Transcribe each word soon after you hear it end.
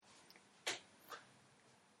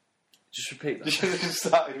Just repeat that. You should have just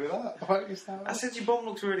started with that. Why don't you start with I said your bum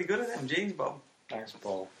looks really good in them jeans, Bob. Thanks,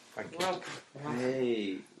 Paul. Thank you. Well,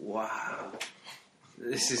 Hey, wow.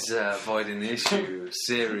 This is Avoiding the Issue,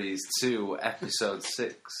 Series 2, Episode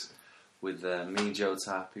 6, with me, Joe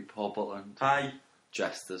Tarpey, Paul Butland, hi.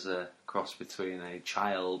 dressed as a cross between a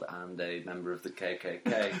child and a member of the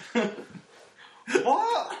KKK,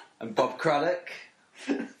 What? and Bob Craddock.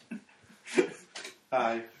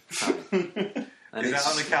 Hi. And Is that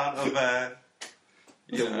on account of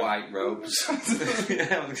the white robes.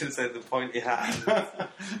 yeah, I was going to say the pointy hat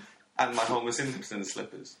and my Homer Simpson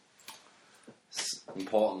slippers. It's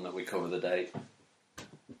important that we cover the date,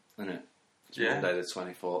 isn't it? It's Yeah. Monday the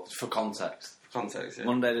 24th. For context. Context, yeah.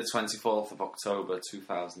 Monday the 24th of October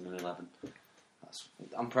 2011.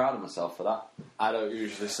 I'm proud of myself for that. I don't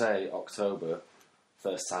usually say October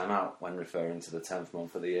first time out when referring to the 10th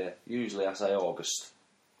month of the year. Usually I say August.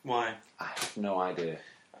 Why? I have no idea.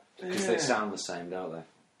 Because they sound the same, don't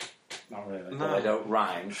they? Not really. No. But they don't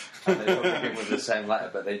rhyme, and they don't begin with the same letter,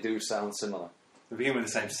 but they do sound similar. They begin with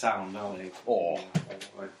the same sound, don't they? Or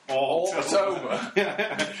October.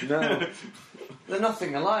 No. They're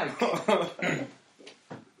nothing alike.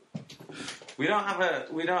 We don't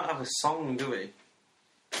have a song, do we?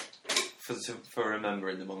 For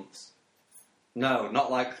remembering the months. No,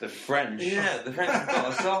 not like the French. Yeah, the French have got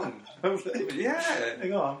a song. Yeah.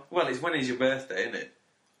 Hang on. Well, it's when is your birthday, isn't it?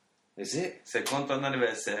 Is it? C'est quand ton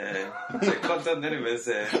anniversaire. C'est quand ton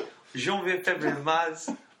anniversaire. Janvier, février, mars.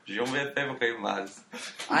 Janvier, février, mars.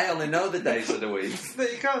 I only know the days of the week. There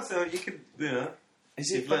you go, so you can, you know. Is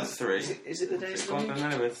You've learned 3. Is it the days C'est of quand the ton week?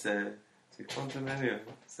 anniversaire. C'est quand ton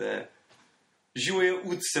anniversaire. Juillet,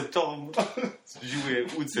 août, septembre. Juillet,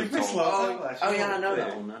 août, septembre. Oh yeah, I know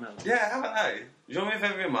that one. I know. Yeah, haven't I? Janvier,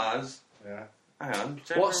 février, mars. Yeah. Hang on.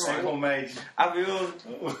 What's April, May.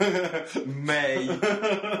 Avion. May.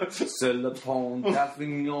 C'est le pont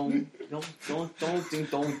d'Avignon. Dong, dong, dong, ding,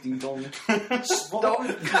 dong, ding, dong. Stop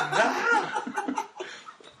that!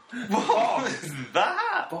 What was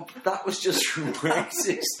that? Bob, that was just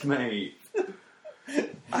racist, mate.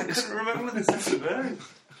 I couldn't remember the second word.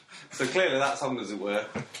 So clearly that song doesn't work.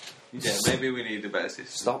 Yeah, maybe we need a better system.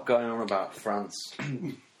 Stop going on about France.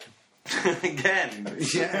 Again?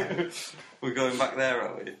 Yeah. We're going back there,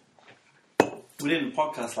 are we? We didn't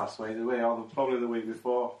podcast last week, did we? Or probably the week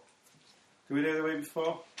before. Did we do it the week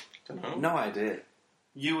before? Don't know. No idea.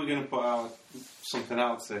 You were going to put out something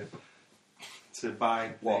out to buy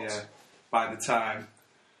the time.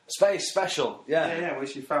 Space special. Yeah. Yeah,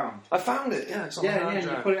 which you found. I found it. Yeah, it's on the hard You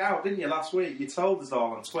drive. put it out, didn't you, last week? You told us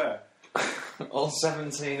all on Twitter. All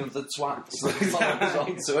 17 of the twats that follow us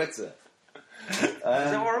on Twitter. Is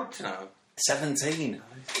that what we're up to now? 17.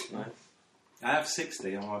 Nice. I have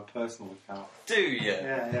 60 on my personal account. Do you?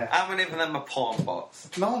 Yeah. How many of them are porn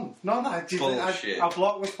bots? None. I Bullshit. I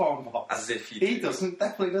block with porn bots. As if you He do.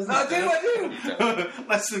 definitely doesn't. I do.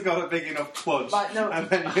 Unless they've got a big enough clutch. Like, no. And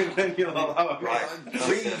then you'll allow it. Right.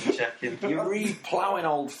 I'm checking. You're re-ploughing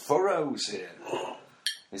old furrows here.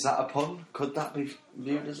 Is that a pun? Could that be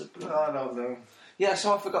viewed as a pun? I don't know. Yeah,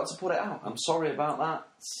 so I forgot to put it out. I'm sorry about that.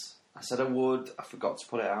 I said I would. I forgot to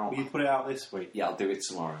put it out. Will you put it out this week? Yeah, I'll do it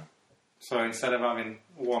tomorrow. So instead of having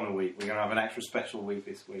one a week, we're going to have an extra special week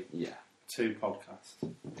this week. Yeah. 2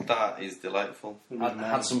 podcasts. That is delightful. I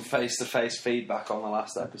had some face-to-face feedback on the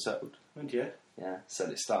last episode. Did you? Yeah,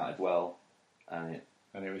 said it started well, and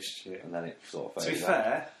And it was shit. then it sort of To be faded out.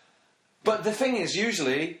 fair, But the thing is,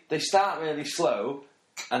 usually they start really slow,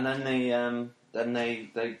 and then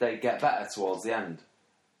they get better towards the end.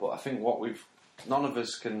 But I think none of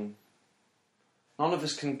us can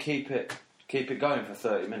keep it going for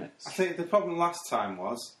 30 minutes. I think the problem last time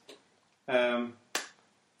was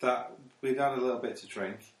that we'd had a little bit to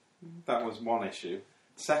drink. That was one issue.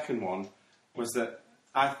 Second one was that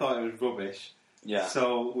I thought it was rubbish. Yeah.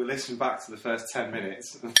 So we listened back to the first 10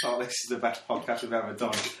 minutes and thought this is the best podcast we've ever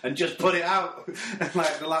done and just put it out. And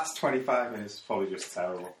like the last 25 minutes is probably just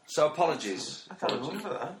terrible. So apologies. I can't remember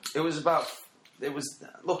that.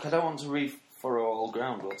 Look, I don't want to re-furrow all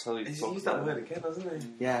ground. I'll tell you. He's used that word again, hasn't he?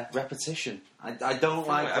 Yeah, repetition. I don't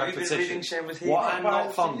like Have you been repetition. reading Seamus Heaney? What I'm Well,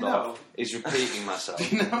 not fond you know- of is repeating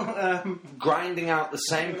myself. You know, Grinding out the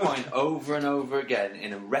same point over and over again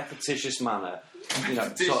in a repetitious manner. You know,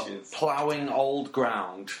 sort of Repetitious. ploughing old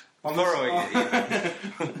ground, Furrowing it.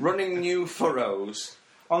 running new furrows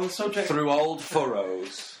on the subject through old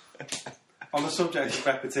furrows. on the subject of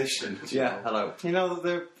repetition. Yeah, hello. You know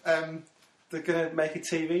that they're going to make a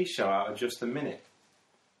TV show out of just a minute.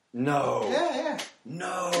 No. Yeah. It's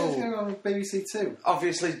No. going on BBC Two.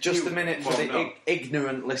 Obviously, just a minute for well, the no.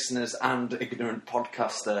 ignorant listeners and ignorant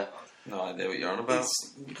podcaster. No idea what you're on about.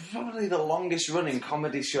 It's probably the longest running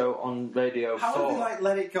comedy show on Radio 4. How have they like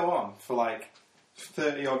let it go on for like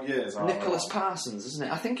 30 odd years? or Nicholas however long? Parsons, isn't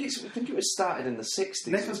it? I think it was started in the 60s.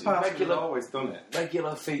 Nicholas Parsons has always done it.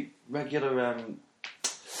 Regular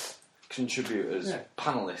contributors, Yeah.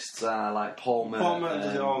 panellists like Paul Merton. Paul Merton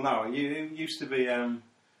does it all now. You used to be.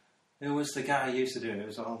 Who was the guy who used to do it? It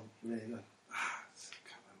was all really good. I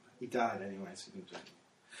can't remember. He died anyway. So he didn't do it.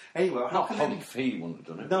 Anyway, how Not can Humph, he wouldn't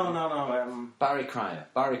have done it. No. Barry Cryer.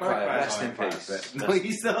 Barry Cryer, rest in peace. No,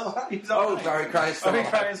 he's still alive. He's Oh, alive. Barry Cryer's still Barry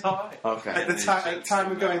alive. Cryer's alive. Okay. At the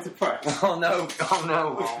time of going to press. Oh no!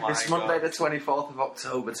 Oh, my It's God. Monday the 24th of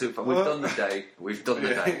October. We've done the day. We've done the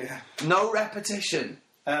day. Yeah. No repetition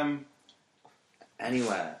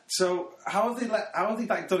anywhere. So how have they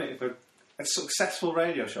like done it for a successful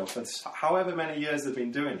radio show for however many years they've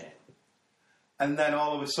been doing it, and then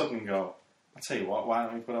all of a sudden go, I'll tell you what, why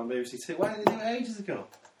don't we put it on BBC Two? Why didn't they do it ages ago?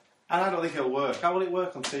 And I don't think it'll work. How will it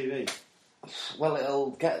work on TV? Well,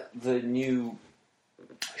 it'll get the new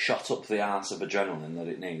shot up the arse of adrenaline that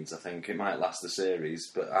it needs. I think it might last the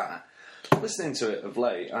series, but listening to it of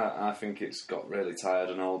late, I think it's got really tired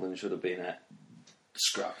and old and should have been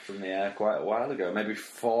scrapped from the air quite a while ago, maybe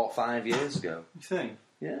 4 or 5 years ago. You think?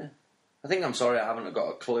 Yeah. I think I'm sorry I haven't got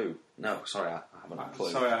a clue. No, sorry, I haven't a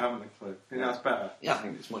clue. Sorry, I haven't a clue. You know, it's better. Yeah, I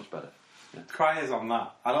think it's much better. Yeah. Cryer's on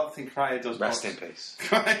that. I don't think Cryer does Rest much. in peace.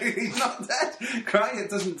 He's not dead. Cryer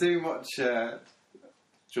doesn't do much.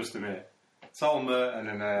 Just a minute. It's all Merton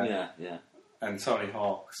Yeah. and Tony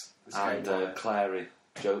Hawks. the And skateboarder. Clary.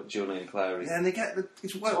 Julian Clary. Yeah, and they get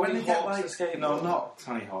it's when Tony they get Hawk's like the skateboarder? no, not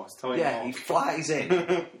Tony Hawk's. Tony Yeah, he Hawk. flies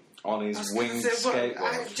in on his winged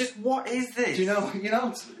skateboard. Just what is this? Do you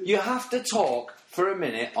know? You have to talk for a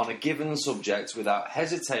minute on a given subject without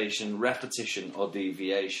hesitation, repetition, or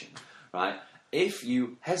deviation, right? If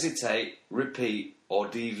you hesitate, repeat, or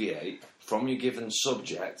deviate from your given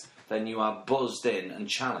subject, then you are buzzed in and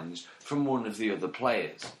challenged from one of the other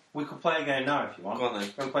players. We could play a game now if you want. Go on then.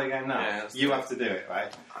 We'll play a game now. Yeah, let's you do have to do it,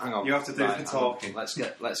 right? Hang on. You have to do Right, the hang on. talking. Let's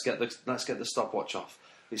get the stopwatch off.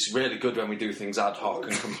 It's really good when we do things ad hoc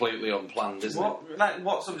and completely unplanned, isn't it?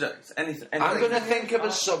 What subject? Anything? I'm going to think of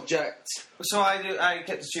a subject. So I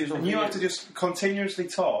get to choose one. And you have to just continuously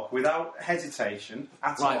talk without hesitation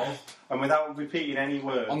at Right. all, and without repeating any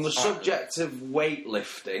words. On the subject of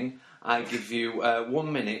weightlifting, I give you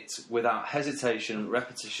 1 minute without hesitation,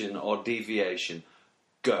 repetition, or deviation.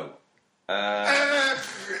 Go.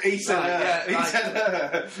 He said, Right, he right.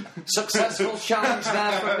 said, Successful challenge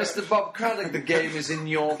there from Mr. Bob Craddock. The game is in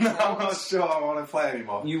your no, I'm not hands. sure I want to play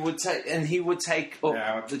anymore. You would take, and he would take up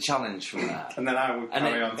Yeah. the challenge from there. And then I would And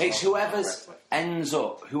carry on. it's talking whoever about wrestling. ends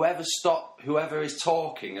up, whoever is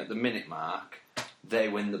talking at the minute mark, they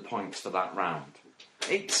win the points for that round.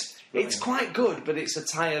 It's quite good, but it's a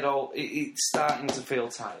tired old. It's starting to feel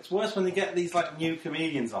tired. It's worse when they get these like new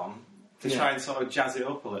comedians on to Yeah. try and sort of jazz it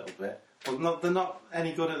up a little bit, but they're not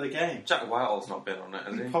any good at the game. Jack Whitehall's not been on it,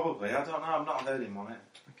 has he? Probably, I don't know. I've not heard him on it.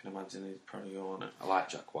 I can imagine he'd probably go on it. I like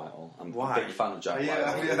Jack Whitehall. I'm Why? a big fan of Jack Yeah,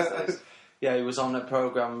 Whitehall. yeah. these days. Yeah, he was on a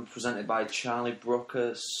programme presented by Charlie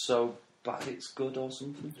Brooker, So Bad It's Good or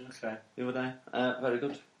something, Okay. the other day. Very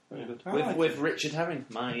good. Very good. I With, like with Richard Herring,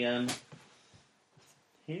 my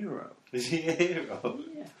hero. Is he a hero?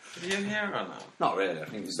 Yeah. Did you hear or not? Not really, I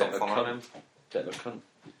think he's a bit Stop of a following cunt. him. Bit of a cunt.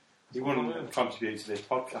 He wouldn't contribute to this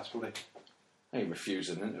podcast, would He refused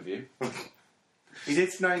an interview. he? He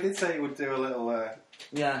did say he would do a little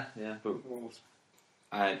Yeah, but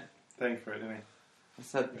I thing for it, didn't he?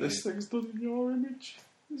 said, this thing's done in your image.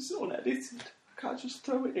 It's unedited. I can't just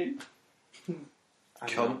throw it in.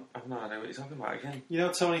 I've no idea what you're talking about again. You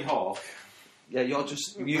know Tony Hawk? Yeah, you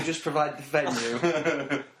just provide the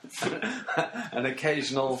venue. An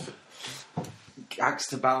occasional gags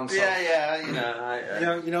to bounce off. Yeah, you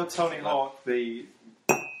know. You know Tony Hawk, the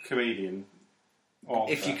comedian.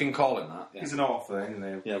 Author. If you can call him that. Yeah, He's an author,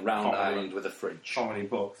 isn't he? yeah Round Comedy. Island with a fridge. Comedy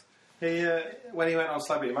books. He when he went on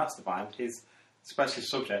Celebrity Mastermind, his special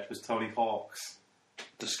subject was Tony Hawk's.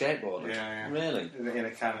 The skateboarder? Yeah. Really? In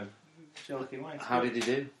a kind of joking way. How did he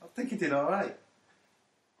do? I think he did all right.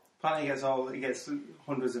 Apparently, he gets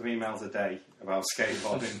hundreds of emails a day about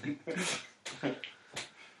skateboarding.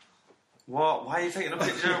 What? Why are you taking a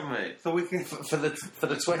picture of me? So we can. For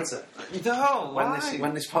the Twitter. No,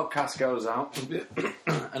 When this podcast goes out,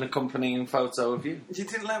 an accompanying photo of you. You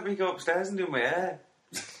didn't let me go upstairs and do my hair.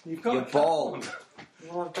 You've got You're a cap bald. on.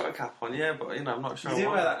 Well, I've got a cap on, yeah, but, I'm not sure. You do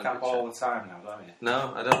I wear want that cap picture. all the time now, don't you?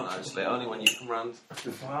 No, I don't actually. Only when you come round.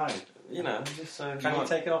 Why? Just so. Can you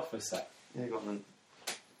take it off for a sec? Yeah, go on then.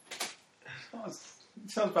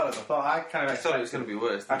 It sounds better than I thought. I thought it was going to be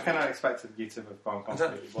worse. I kind of expected you to have gone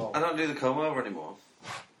completely bald. I don't do the comb over anymore.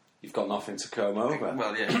 You've got nothing to comb over.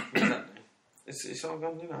 Well, yeah, exactly. It's all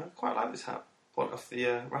gone, I quite like this hat. Bought off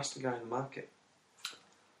the Rasta guy in the market.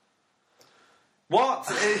 What?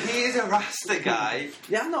 He is a Rasta guy?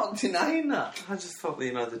 Yeah, I'm not denying that. I just thought,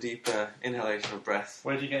 the deeper inhalation of breath.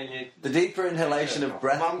 Where did you get your... The deeper inhalation of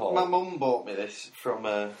breath, Paul. My mum bought me this from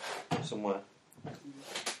somewhere.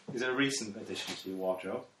 Is it a recent addition to your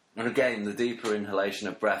wardrobe? And again, the deeper inhalation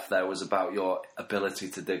of breath there was about your ability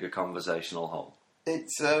to dig a conversational hole.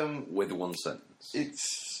 It's, with one sentence.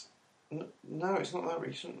 It's... No, it's not that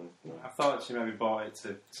recent. No. I thought you maybe bought it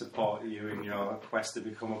to support you in your quest to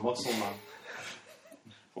become a muscle man.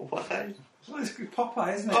 Why? Well, it's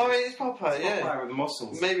Popeye, isn't it? Oh, it is Popeye, it's yeah. Popeye with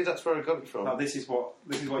muscles. Maybe that's where I got it from. No, this is what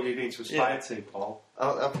you need to aspire to, Paul.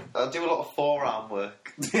 I do a lot of forearm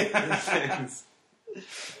work.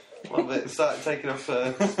 Love it. Started taking off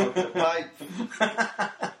smoking a pipe.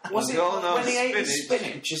 Was it when he ate his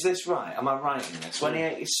spinach? Is this right? Am I right in this? When he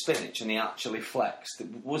ate his spinach and he actually flexed,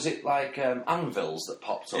 was it like anvils that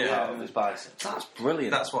popped up out of his biceps? That's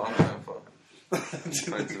brilliant. That's what I'm going for. I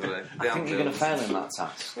think you're going to fail in that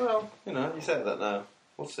task. Well, you say that now.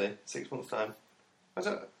 We'll see. 6 months' time. I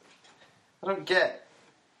don't get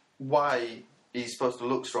why he's supposed to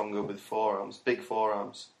look stronger with forearms, big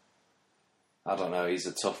forearms. I don't know. He's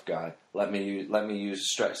a tough guy. Let me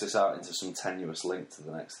stretch this out into some tenuous link to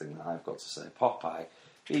the next thing that I've got to say. Popeye,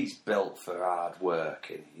 he's built for hard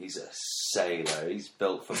work. He's a sailor. He's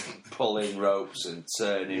built for pulling ropes and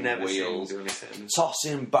turning wheels,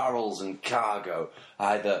 tossing barrels and cargo,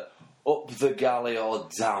 either up the galley or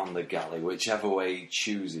down the galley, whichever way he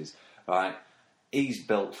chooses. Right? He's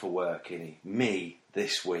built for work, isn't he? Me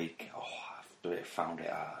this week. I've found it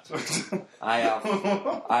hard. I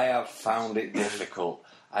have found it difficult.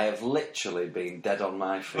 I have literally been dead on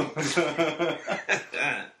my feet.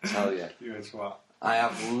 Tell you. You as what? I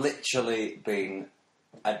have literally been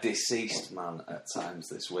a deceased man at times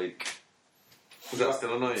this week. Does that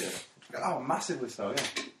still annoy you? Oh, massively so,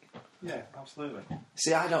 yeah. Yeah, absolutely.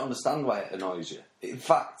 See, I don't understand why it annoys you. In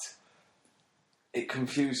fact, it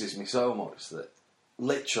confuses me so much that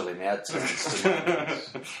literally my head turns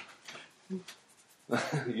to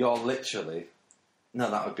You're literally... No,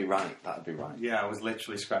 that would be right. Yeah, I was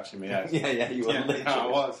literally scratching my head. yeah, you were literally. I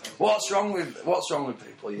was. What's wrong with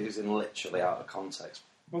people using literally out of context?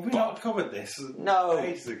 Well, we not covered this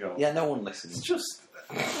ages ago. Yeah, no one listens. It's just...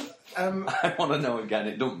 I want to know again.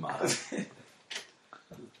 It doesn't matter.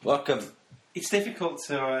 Welcome. It's difficult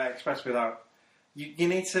to express without... You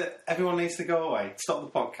need to... Everyone needs to go away. Stop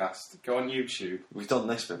the podcast. Go on YouTube. We've done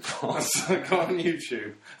this before. Go on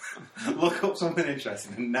YouTube. Look up something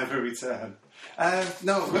interesting and never return.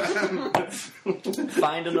 No.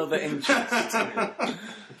 Find another interest.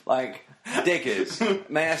 Like Diggers.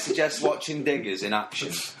 May I suggest watching Diggers in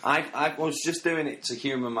action? I was just doing it to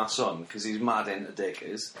humour my son because he's mad into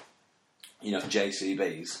Diggers.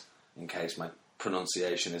 JCBs, in case my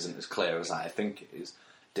pronunciation isn't as clear as I think it is.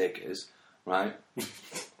 Diggers, right?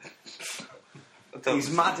 He's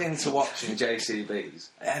mad into watching JCBs.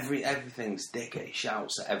 Everything's Digger. He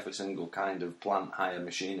shouts at every single kind of plant hire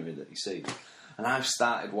machinery that he sees. And I've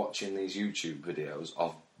started watching these YouTube videos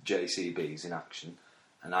of JCBs in action,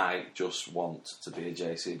 and I just want to be a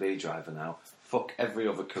JCB driver now. Fuck every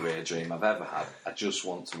other career dream I've ever had. I just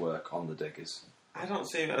want to work on the Diggers. I don't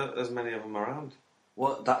see as many of them around.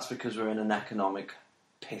 Well, that's because we're in an economic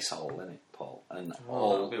pisshole, innit, Paul? And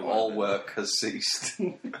all work has ceased.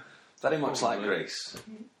 Very much like Greece.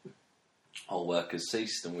 All work has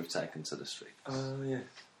ceased and we've taken to the streets. Yeah.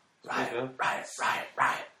 Right.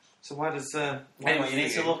 So why does... anyway, you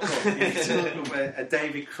need to look up a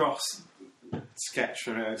David Cross sketch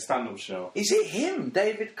from a stand-up show. Is it him,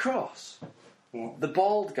 David Cross? What? The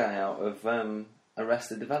bald guy out of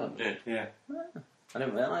Arrested Development? Yeah. I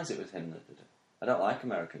didn't realise it was him that did it. I don't like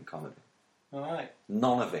American comedy. All right.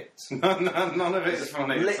 None of it. None of it is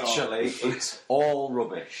funny. Literally, it's all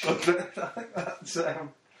rubbish. I think that's...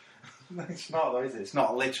 it's not, though, is it? It's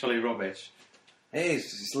not literally rubbish. It is.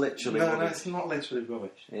 It's literally rubbish. rubbish. No, it's not literally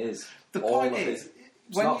rubbish. It is. The point is...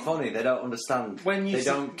 It's not funny. They don't understand. They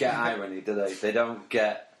don't get irony, do they? They don't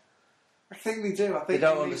get... I think they do. They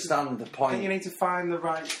don't understand the point. I think you need to find the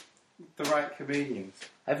right comedians.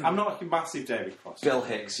 I'm not a massive David Cross. Bill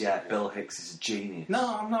Hicks, yeah. Bill Hicks is a genius.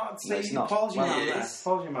 No, I'm not. No, it's not. Paul's your man there.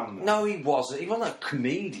 Paul's your man there. No, he wasn't. He wasn't a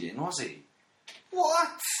comedian, was he?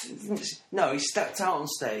 What? No, he stepped out on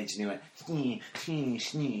stage and he went,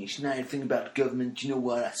 sneeze, now you think about the government, you know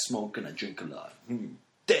what, I smoke and I drink a lot.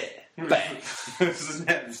 There, bang.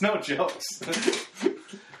 There's no jokes.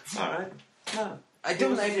 Alright. No. It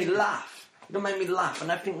doesn't make me laugh. It doesn't make me laugh,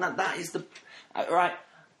 and I think that is the right.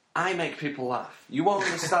 I make people laugh. You won't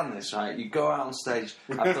understand this, right? You go out on stage.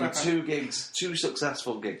 I've done 2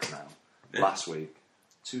 successful gigs now. Last week,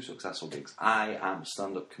 2 successful gigs. I am a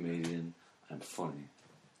stand-up comedian. I'm funny.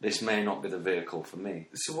 This may not be the vehicle for me.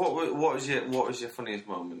 So what was your funniest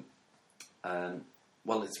moment?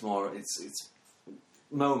 Well, it's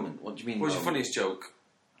moment. What do you mean? What was your funniest joke?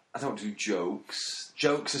 I don't do jokes.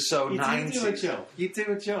 Jokes are so 90s. You do a joke. You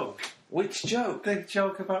do a joke. Which joke? The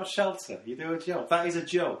joke about shelter. You do a joke. That is a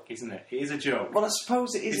joke, isn't it? It is a joke. Well, I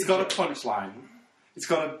suppose it is. It's got a punchline. It's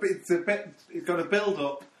got a build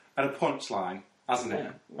up and a punchline, hasn't it?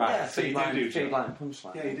 Yeah, Right. yeah, So you do jokes. line,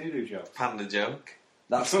 punchline. Yeah, you do jokes. Panda joke.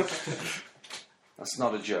 That's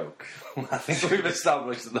not a joke. I think we've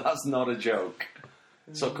established that that's not a joke.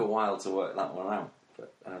 It took a while to work that one out,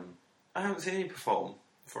 but I haven't seen you perform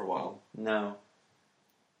for a while, no.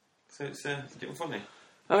 so it's getting funny.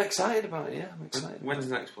 I'm excited about it. Yeah, I'm excited. When's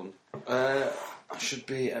the next one? I should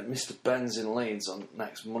be at Mr. Ben's in Leeds on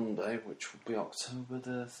next Monday, which will be October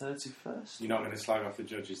the 31st. You're not going to slag off the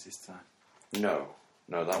judges this time. No,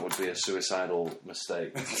 that would be a suicidal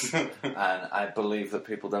mistake. And I believe that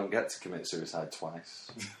people don't get to commit suicide twice.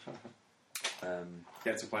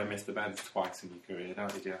 Get to play Mr. Benz twice in your career,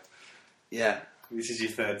 don't you, Jeff? Yeah, This is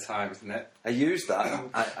your 3rd time, isn't it? I used that.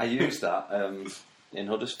 I used that in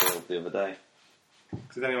Huddersfield the other day.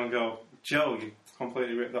 Did anyone go, Joe, you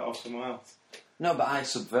completely ripped that off someone else? No, but I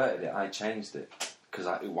subverted it. I changed it because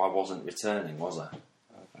I wasn't returning, was I?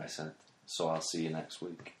 I said, so I'll see you next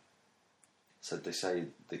week. I said, they say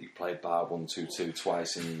that you play bar 122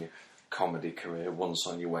 twice in your comedy career, once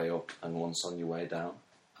on your way up and once on your way down.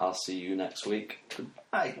 I'll see you next week.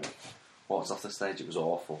 Goodbye. Walked off the stage. It was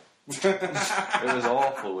awful. It was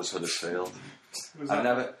awful. Was Huddersfield.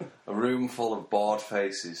 A room full of bored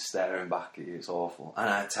faces staring back at you. It's awful. And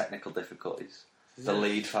I had technical difficulties. The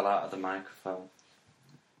lead fell out of the microphone.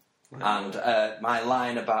 And my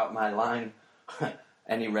line,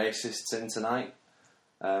 any racists in tonight?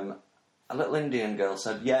 A little Indian girl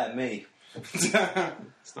said, yeah, me. It's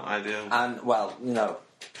not ideal. And, well,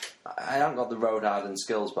 I haven't got the Rhode Island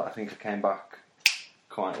skills, but I think I came back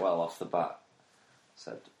quite well off the bat.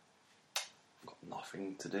 Said, I've got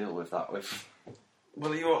nothing to deal with that with.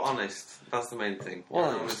 Well, you were honest. That's the main thing.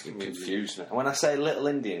 Well, it was confused me. And when I say little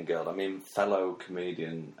Indian girl, I mean fellow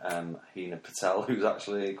comedian Hina Patel, who's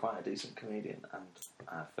actually quite a decent comedian. And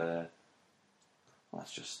I've...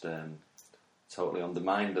 that's just totally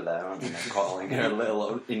undermined her there, aren't we? Calling her a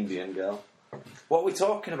little Indian girl. What are we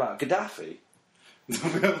talking about? Gaddafi?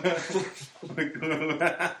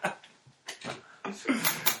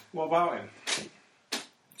 What about him?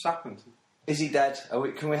 What's happened? Is he dead?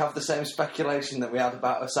 Can we have the same speculation that we had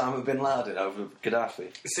about Osama bin Laden over Gaddafi?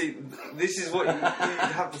 See, this is what you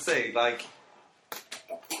have to say. Like,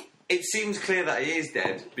 it seems clear that he is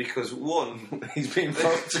dead because, one... He's been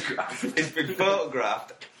photographed. He's been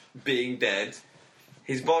photographed being dead.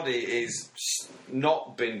 His body is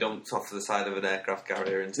not been dumped off the side of an aircraft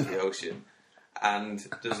carrier into the ocean. And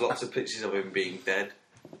there's lots of pictures of him being dead.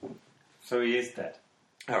 So he is dead?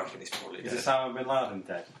 I reckon he's probably dead. Is Osama bin Laden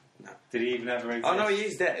dead? No. Did he even ever exist? Oh no, he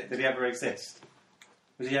is dead. Did he ever exist?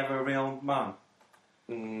 Was he ever a real man?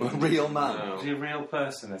 A real man? No. Was he a real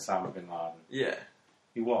person, Osama bin Laden? Yeah.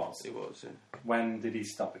 He was? He was, yeah. When did he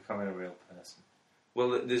stop becoming a real person?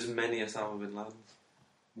 Well, there's many Osama bin Ladens.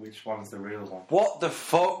 Which one's the real one? What the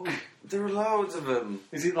fuck? There are loads of them.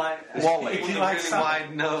 Is he like... Wally. Is he With like a really Santa?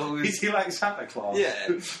 wide nose. Is he like Santa Claus? Yeah,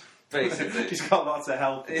 basically. He's got lots of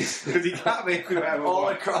help. Because he can't be whoever All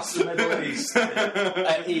wants. across the Middle East,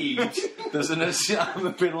 at Eid, there's an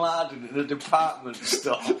Osama bin Laden in a department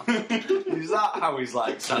store. Is that how he's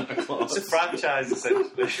like Santa Claus? It's a franchise,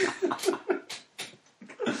 essentially.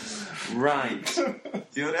 Right.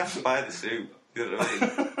 You only have to buy the suit. You know what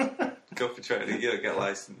I mean? Go for training, get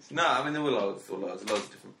licensed. No, I mean, there were loads of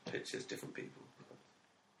different pictures, different people.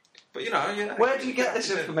 But, yeah. Where do you get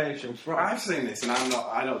this information from? I've seen this, and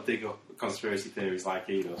I don't dig up conspiracy theories like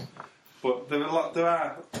he does. But there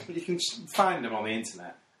are, you can find them on the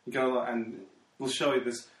internet. You go look, and we'll show you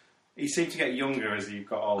this. He seemed to get younger as he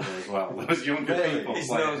got older as well. There was younger people His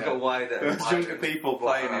playing nose him. got wider. There was younger people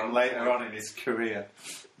playing him later on in his career,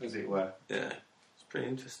 as it were. Yeah, it's pretty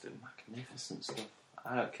interesting. Magnificent stuff.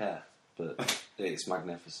 I don't care, but it's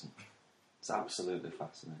magnificent. It's absolutely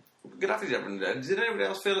fascinating. Gaddafi's everyone dead. Did anybody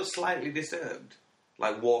else feel slightly disturbed?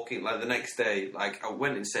 Like walking, like the next day, like I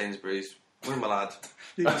went in Sainsbury's, Where's my lad?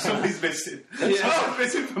 Somebody's missing. Yeah. Someone's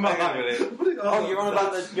missing from my Hang on a life. minute. Oh, you're on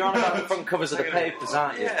about the front covers of the papers,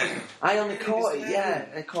 aren't you? Yeah. I only caught it. Yeah,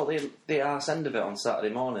 I caught the arse end of it on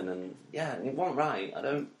Saturday morning, and yeah, it wasn't right.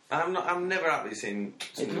 I'm never happy seeing.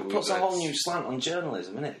 It puts a whole new slant on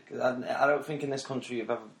journalism, innit? I don't think in this country you've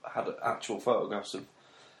ever had actual photographs of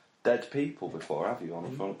dead people before, have you, on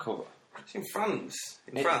the front cover? It's in France.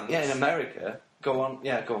 Yeah, in America. Go on.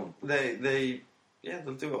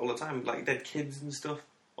 They'll do it all the time, like dead kids and stuff,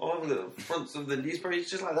 all over the fronts of the newspaper.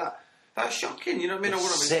 It's just like that. That's shocking, you know what I mean?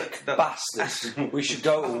 Sick bastards. We should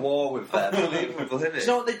go to war with them. Unbelievable, isn't Do it? you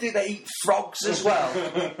know what they do? They eat frogs as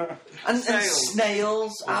well. and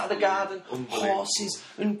snails out of the garden. Horses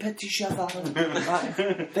and petit cheval.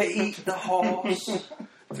 Like, they eat the horse.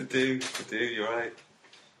 To do, you're right.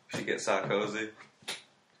 We should get Sarkozy.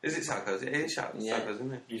 Is it Sarkozy? It is Sarkozy,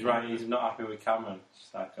 isn't it? He's right, he's not happy with Cameron.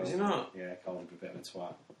 Is he not? Yeah, call him a bit of a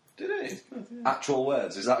twat. Did he? Actual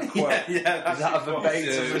words, is that a quote? Yeah, is that a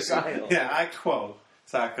verbatim recital? Yeah, I quote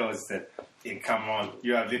Sarkozy said, "Yeah, come on,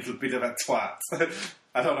 you're a little bit of a twat."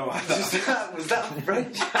 I don't know why Was that a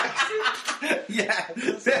French accent? yeah,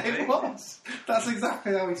 it was. That's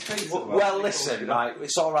exactly how he speaks. Well, listen, right,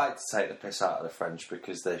 it's alright to take the piss out of the French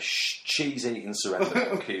because they're cheese-eating surrender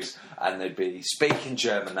monkeys and they'd be speaking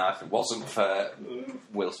German now if it wasn't for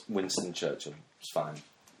Winston Churchill. It's fine.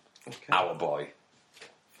 Okay. Our boy.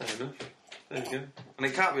 Fair enough. There you go. And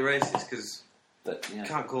it can't be racist because Yeah. you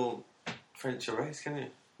can't call French a race, can you?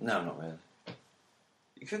 No, not really.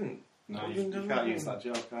 You couldn't. No, you can't use that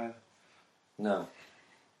joke either. No.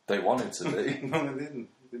 They wanted to be. No, they didn't.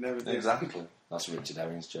 They never did. Exactly. That's Richard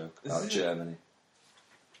Herring's joke Is about it? Germany.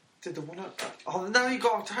 Did the one up? Oh, now you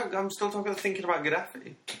got. I'm still thinking about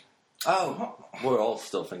Gaddafi. Oh, we're all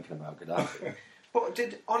still thinking about Gaddafi. But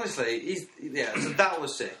honestly, so that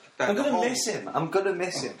was sick. I'm going to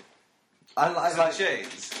miss him. I like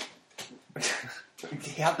Shades.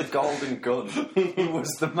 He had the golden gun. He was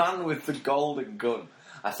the man with the golden gun.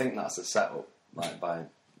 I think that's a setup, like by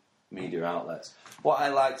media outlets. What I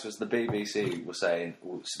liked was the BBC was saying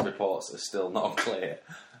reports are still not clear.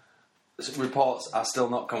 Reports are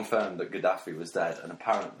still not confirmed that Gaddafi was dead, and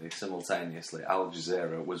apparently, simultaneously, Al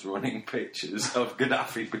Jazeera was running pictures of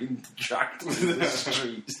Gaddafi being dragged through the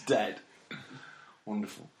streets dead.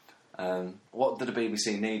 Wonderful. What did the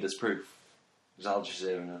BBC need as proof? It was Al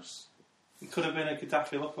Jazeera and us. It could have been a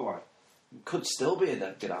Gaddafi lookalike. Could still be a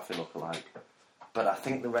Gaddafi lookalike, but I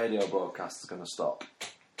think the radio broadcast is going to stop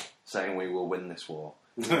saying we will win this war.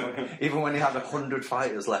 Even when he had 100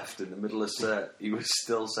 fighters left in the middle of Sirte, he was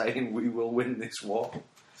still saying we will win this war.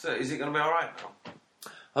 So is it going to be all right now?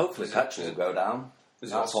 Hopefully petrol will go down.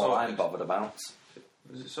 That's all I'm bothered about.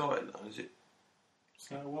 Is it sorted now? Is it?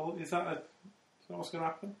 So, well, is that what's going to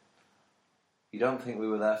happen? You don't think we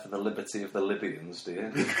were there for the liberty of the Libyans, do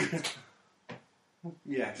you?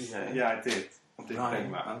 Yes. Yeah. Yeah, I did. I did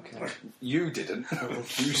think that. Okay. You didn't.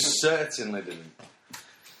 You certainly didn't.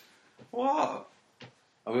 What?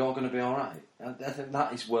 Are we all going to be all right? I think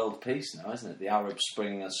that is world peace now, isn't it? The Arab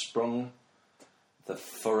Spring has sprung. The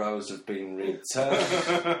furrows have been returned.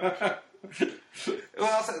 Who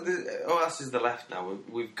else is the left now?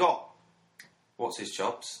 We've got what's his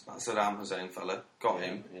chops? That Saddam Hussein fella. Got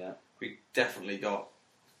him. Yeah. We definitely got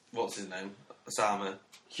what's his name? Osama.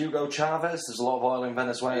 Hugo Chavez. There's a lot of oil in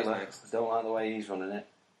Venezuela. He's next. Don't like the way he's running it.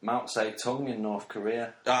 Mao Zedong in North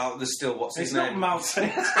Korea. Oh, there's still what's his It's name? not Mao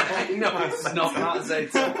Zedong. No, it's not Mao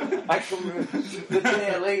Zedong. I can remember the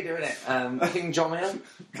clear leader in it. King Jong-un.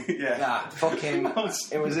 Yeah. Nah, fuck him.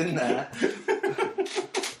 It was in there.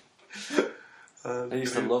 I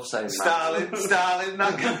used to love saying Stalin,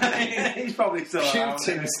 that guy. He's probably still around.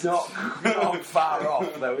 Putin's not far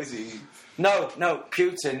off, though, is he? No,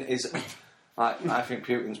 Putin is... I think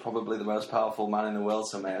Putin's probably the most powerful man in the world,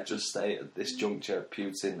 so may I just say at this juncture,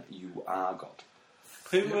 Putin, you are God.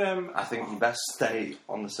 Who, I think you best stay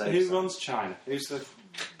on the safe who side. runs China? Who's the...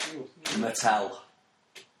 Mattel.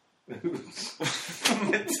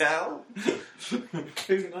 Mattel?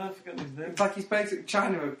 I forgot his name. It's like he's basically...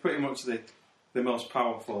 China are pretty much the most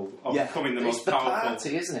powerful... Or becoming the It's most the powerful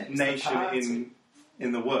party, isn't it? It's the nation party.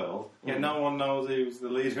 in the world. Yet no one knows who's the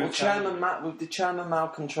leader Well, of China. did Chairman Mao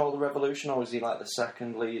control the revolution, or was he like the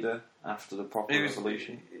second leader after the proper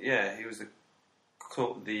revolution? Yeah, he was the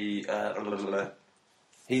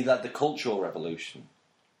He led the Cultural Revolution.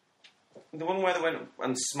 the one where they went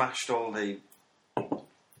and smashed all the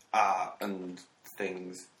art and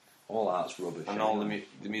things All art's rubbish. and all the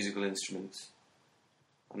musical instruments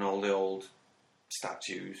and all the old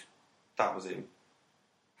statues. That was him.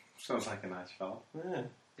 Sounds like a nice fellow. Yeah,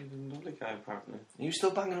 he was a lovely guy apparently. Are you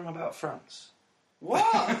still banging on about France? What?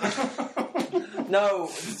 No,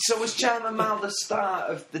 so was Chairman Mao the start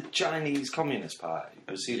of the Chinese Communist Party?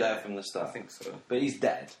 Was he there from the start? I think so. But he's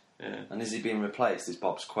dead. Yeah. And is he being replaced? Is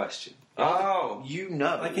Bob's question. Oh! You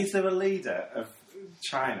know. Like, is there a leader of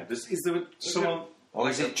China? Is there someone... Or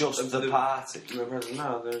is it just the party?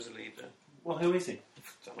 No, there's a leader. Well, who is he? I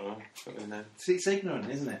don't know. Got his name. It's ignorant,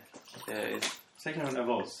 isn't it? Yeah, it is. It's ignorant of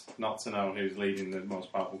us not to know who's leading the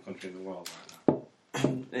most powerful country in the world right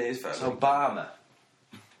now. It is very It's Obama.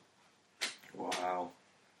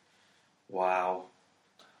 Wow.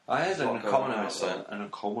 I heard What's an going on economist, out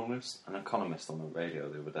an economist on the radio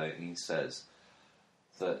the other day, and he says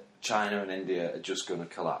that China and India are just going to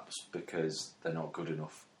collapse because they're not good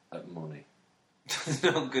enough at money. It's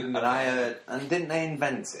not good enough. And I heard, and didn't they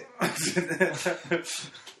invent it?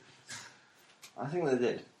 I think they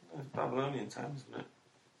did. It's Babylonian times, isn't it?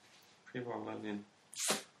 Pre-Babylonian.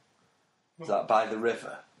 Is that by the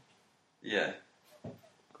river? Yeah.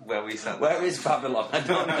 Where we sat. Where is Babylon? I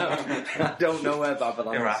don't know. I don't know where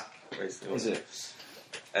Babylon Iraq. Basically. is. Is it?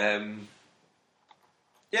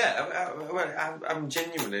 Yeah, I'm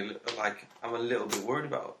genuinely, like, I'm a little bit worried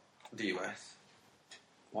about the US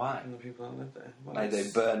Why? and the people that live there. Well, May they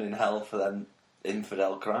burn in hell for them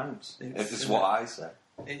infidel crimes. It's- It's what I say.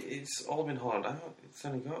 It's all been hollowed out. It's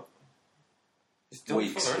only got... It's done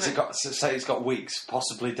Weeks. for, Has isn't it got, say it's got weeks,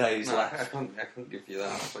 possibly days No, left. I can't give you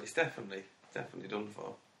that, but it's definitely done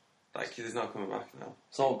for. Like, there's no coming back now.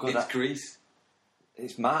 It's all good. It's Greece.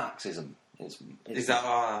 It's Marxism. It's Is that...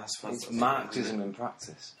 Oh, I suppose It's that's Marxism in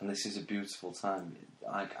practice, and this is a beautiful time.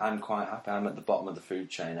 I'm quite happy. I'm at the bottom of the food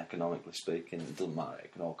chain, economically speaking. It doesn't matter.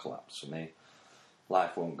 It can all collapse for me.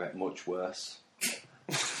 Life won't get much worse.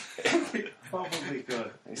 Probably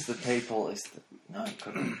good. It's the people. No, it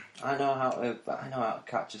couldn't. I know how to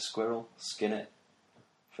catch a squirrel, skin it,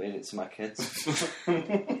 feed it to my kids.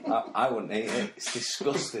 I wouldn't eat it. It's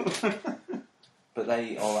disgusting. But they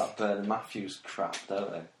eat all that Bernard Matthews crap,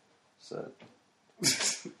 don't they? So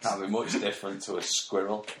can't be much different to a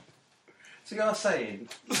squirrel. So you're saying,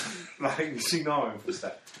 like, just ignore him for a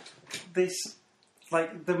sec. This,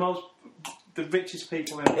 like, the richest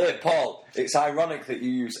people in... Here, Paul, it's ironic that you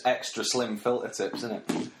use extra slim filter tips, isn't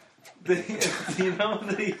it?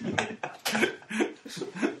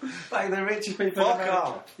 Like, the richest people Fuck in America.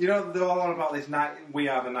 off. You know, they're all on about this, we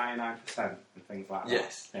are the 99% and things like that.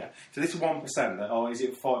 Yes. Yeah. So this 1%, or is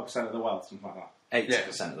it 40% of the wealth, something like that?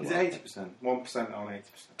 80% of the Is world. it 80%? 1% on 80%.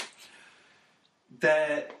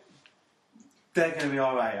 They're going to be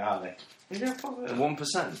alright, aren't they? Yeah, probably.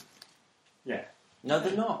 1%? Yeah. No,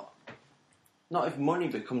 they're not. Not if money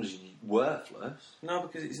becomes worthless. No,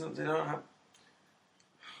 because it's not. They don't have.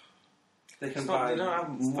 They can It's not, buy they don't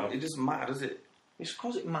have. stuff. It doesn't matter, does it? It's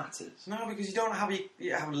because it matters. No, because you don't have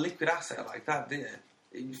a liquid asset like that, do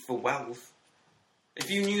you? For wealth. If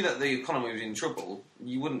you knew that the economy was in trouble,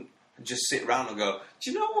 you wouldn't just sit around and go,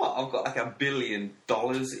 do you know what? I've got like $1 billion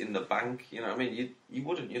in the bank. You know what I mean? You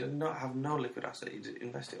wouldn't. You'd not have no liquid asset. You'd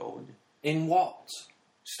invest it all, wouldn't you? In what?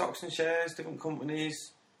 Stocks and shares, different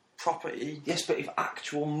companies, property. Yes, but if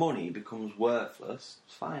actual money becomes worthless,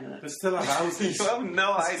 it's fine, isn't They it? still have houses. You have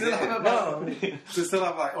no They still have idea. about, they still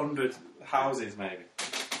have like 100 houses, maybe.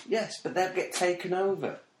 Yes, but they'll get taken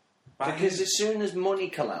over. By Because who? as soon as money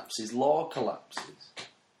collapses, law collapses.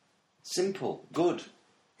 Simple. Good.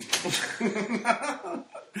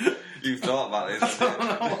 You've thought about this.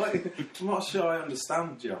 haven't you? I'm not sure I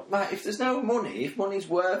understand, Joe. Like, if there's no money, if money's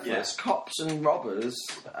worthless, cops and robbers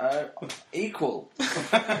are equal.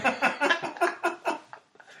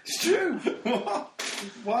 It's true. What?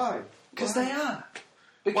 Why? Because they are.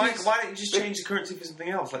 Why Because, don't you just change the currency for something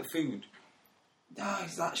else, like food?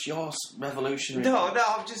 that's your revolutionary. No,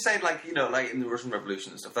 I'm just saying, like, you know, like in the Russian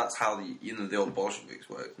Revolution and stuff, that's how the old Bolsheviks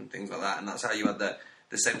worked and things like that, and that's how you had the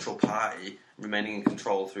Central Party remaining in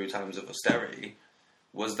control through times of austerity,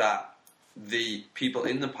 was that the people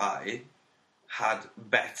in the party had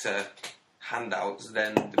better handouts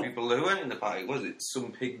than the people who weren't in the party. Was it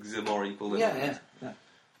some pigs are more equal than others? Yeah.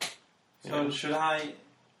 So should I,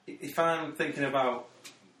 if I'm thinking about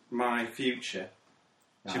my future,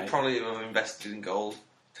 Should right, probably have invested in gold.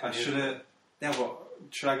 I should have. Yeah, but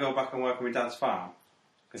should I go back and work on my dad's farm?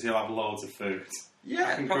 Because he'll have loads of food. Yeah,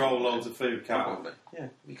 I can probably. grow loads of food, can't I? Probably. Yeah,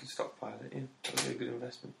 you could stockpile it. Yeah, that would be a good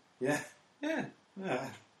investment. Yeah. Yeah. Yeah.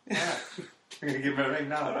 Yeah. I'm going to give him a ring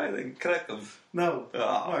now. All right then, can I come? No.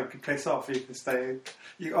 Ah. No, you can piss off. You can stay.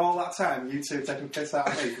 All that time, you two taking piss out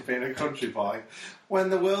of me for being a country boy.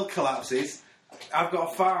 When the world collapses, I've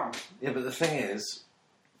got a farm. Yeah, but the thing is,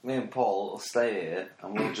 me and Paul will stay here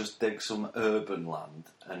and we'll just dig some urban land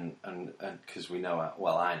and because we know how,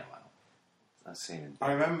 well, I know how. I've seen it.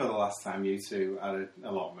 I remember the last time you two had an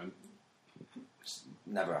allotment.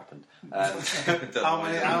 Never happened. How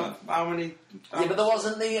many? Yeah, but there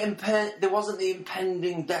wasn't the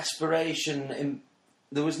impending desperation.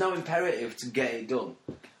 There was no imperative to get it done.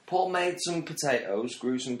 Paul made some potatoes,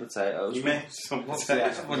 grew some potatoes. You made some What's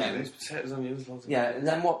potatoes. that? Potatoes on yours, lots of Yeah, and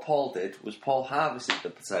then what Paul did was Paul harvested the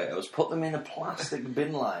potatoes, put them in a plastic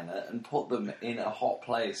bin liner, and put them in a hot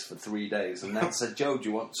place for 3 days, and then said, "Joe, do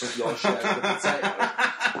you want your share of the potatoes?"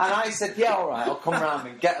 And I said, "Yeah, all right, I'll come round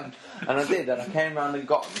and get them." And I did, and I came round and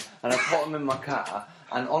got them, and I put them in my car.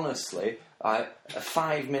 And honestly, a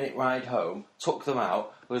 5-minute ride home, took them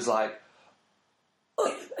out, was like.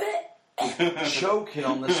 Choking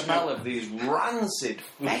on the smell of these rancid,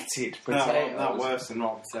 fetid potatoes. Not worse than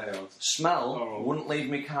raw potatoes. Smell wouldn't leave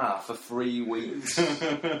me car for 3 weeks. I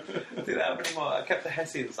didn't have any more. I kept the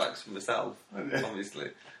Hessian sacks for myself,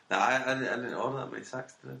 obviously. No, I didn't order that many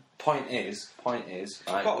sacks today. Point is,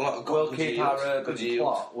 right, Got a lot of we'll good keep yield, our good urban yield.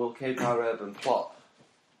 plot. We'll keep our urban plot.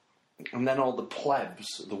 And then all the plebs,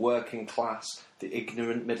 the working class, the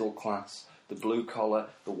ignorant middle class, the blue collar,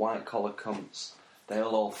 the white collar cunts, they'll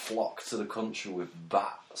all flock to the country with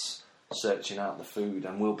bats, searching out the food,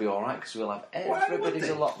 and we'll be all right because we'll have everybody's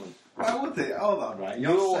allotment. Why would they? Hold on, right?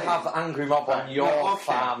 You'll have Angry Mob on your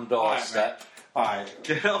farm doorstep. Alright.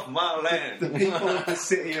 Get off my land! The people of the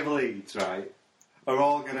city of Leeds, right, are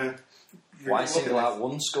all gonna. Why look single at out this.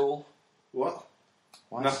 one school? What?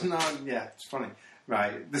 Why No, yeah, it's funny.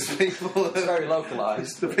 Right, there's people. It's very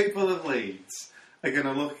localised. The people of Leeds are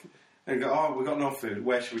gonna look and go, "Oh, we've got no food.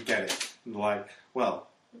 Where should we get it?" And they're like, "Well,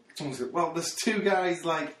 someone said, well, there's 2 guys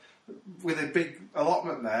like with a big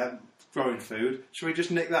allotment there." Growing food, should we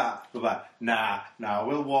just nick that? We're like, nah,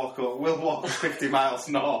 we'll walk 50 miles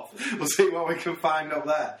north. We'll see what we can find up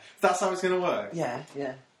there. That's how it's going to work. Yeah.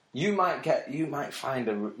 You might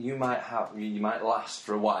last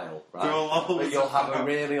for a while, right? There are loads but you'll of have a farms.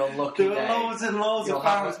 really unlucky There day. are loads and loads You'll of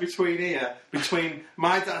have farms between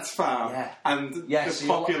my dad's farm Yeah. and Yeah, the so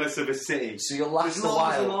you'll- populace of a city. So you'll last There's a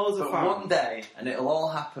loads and while, loads of but farms. one day, and it'll all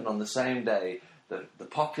happen on the same day. The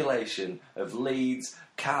population of Leeds,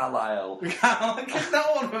 Carlisle, No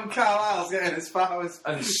one from Carlisle's getting as far as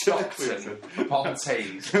and Stockton upon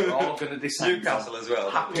Tees are all going to descend Newcastle on as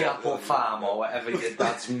well. Happy Apple Farm or whatever your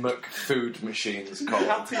dad's McFood machine's called.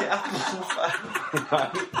 Happy Apple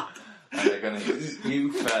Farm. And they're going to eat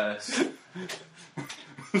you first.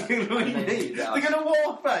 They're going to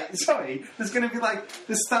walk, mate. Sorry, there's going to be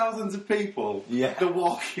there's thousands of people that are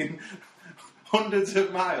walking hundreds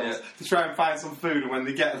of miles to try and find some food, and when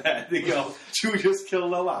they get there, they go, "Should we just kill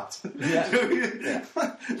the lad?" Yeah.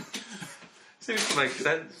 Seems to make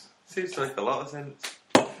sense. Seems to make a lot of sense.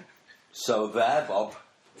 So there, Bob.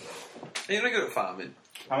 Are you really good at farming?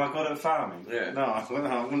 Am I good at farming? Yeah. No, I wouldn't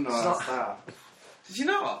know where to start. Did you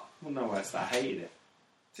not? I wouldn't know where to start. I hated it.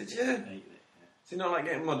 Did you? I hated it. Yeah. Did you not like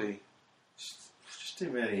getting muddy? Just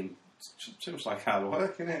didn't really. Too much like hard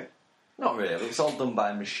work, innit? Not really. It's all done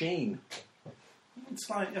by a machine. It's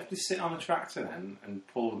like you have to sit on a tractor then and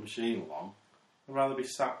pull the machine along. I'd rather be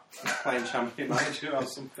sat playing Champion Manager or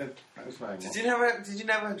something. That was very Did you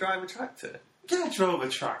never drive a tractor? Yeah, I drove a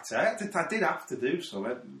tractor. I did have to do some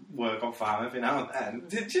work on farm every now and then.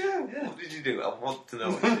 Did you? Yeah. What did you do? I want to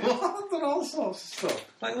know what you did. I've done all sorts of stuff.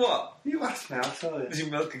 Like what? You asked me, I'll tell you. Did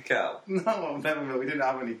you milk a cow? No, never. We didn't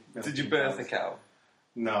have any. Did you birth a cow?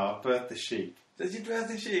 No, I birthed the sheep. Did you birth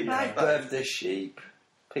a sheep? I birthed the sheep.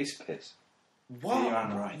 Piece of piss. What? You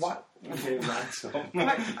ran right. What? You ran so.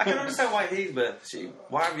 I can understand why he's birthed the sheep.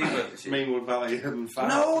 Why have you birthed the sheep? Meanwood Valley Urban Farm.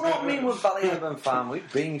 No, not Meanwood Valley Urban Farm.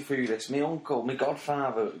 We've been through this. My uncle, my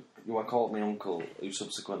godfather, who I called my uncle, who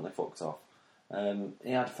subsequently fucked off,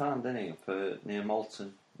 he had a farm, didn't he, up near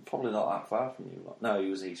Malton. Probably not that far from you. No, he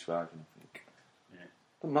was East Riding, I think. Yeah.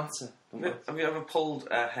 Doesn't matter. Have you ever pulled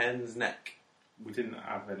a hen's neck? We didn't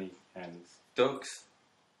have any hens. Ducks?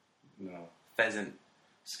 No. Pheasant?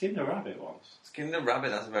 Skinned a rabbit once. Skinning a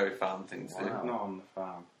rabbit, that's a very farm thing to do. Wow. Not on the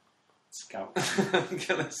farm. Scout. I'm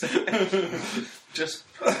gonna say, just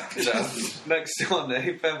next door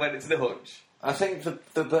neighbour went into the hutch. I think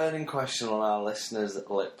the burning question on our listeners'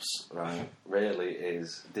 lips, right, really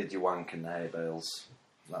is: did you wank in the hay bales?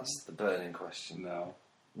 That's the burning question. No.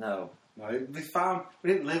 No. No, the farm.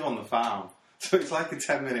 We didn't live on the farm, so it's like a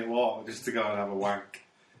 10-minute walk just to go and have a wank.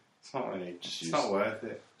 It's not really. It's not worth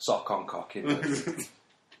it. Sock on cock in the,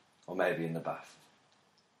 or maybe in the bath.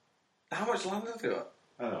 How much land have you got?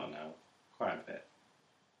 I don't know. Quite a bit.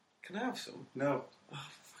 Can I have some? No. Oh,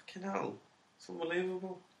 fucking hell. It's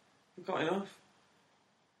unbelievable. We've got enough.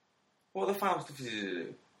 What other farm stuff did you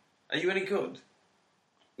do? Are you any good?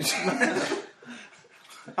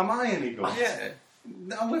 Am I any good? Yeah.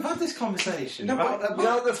 No, we've had this conversation No, about but- You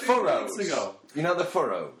know the 2 furrows? weeks ago. You know the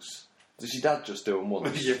furrows? Does your dad just do them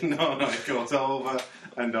once? No, it goes over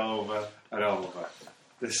and over and over.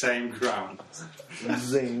 The same ground.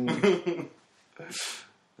 Zing.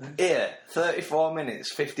 Here, 34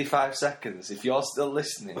 minutes, 55 seconds. If you're still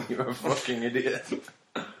listening, you're a fucking idiot.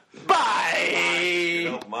 Bye!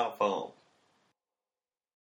 Not my fault.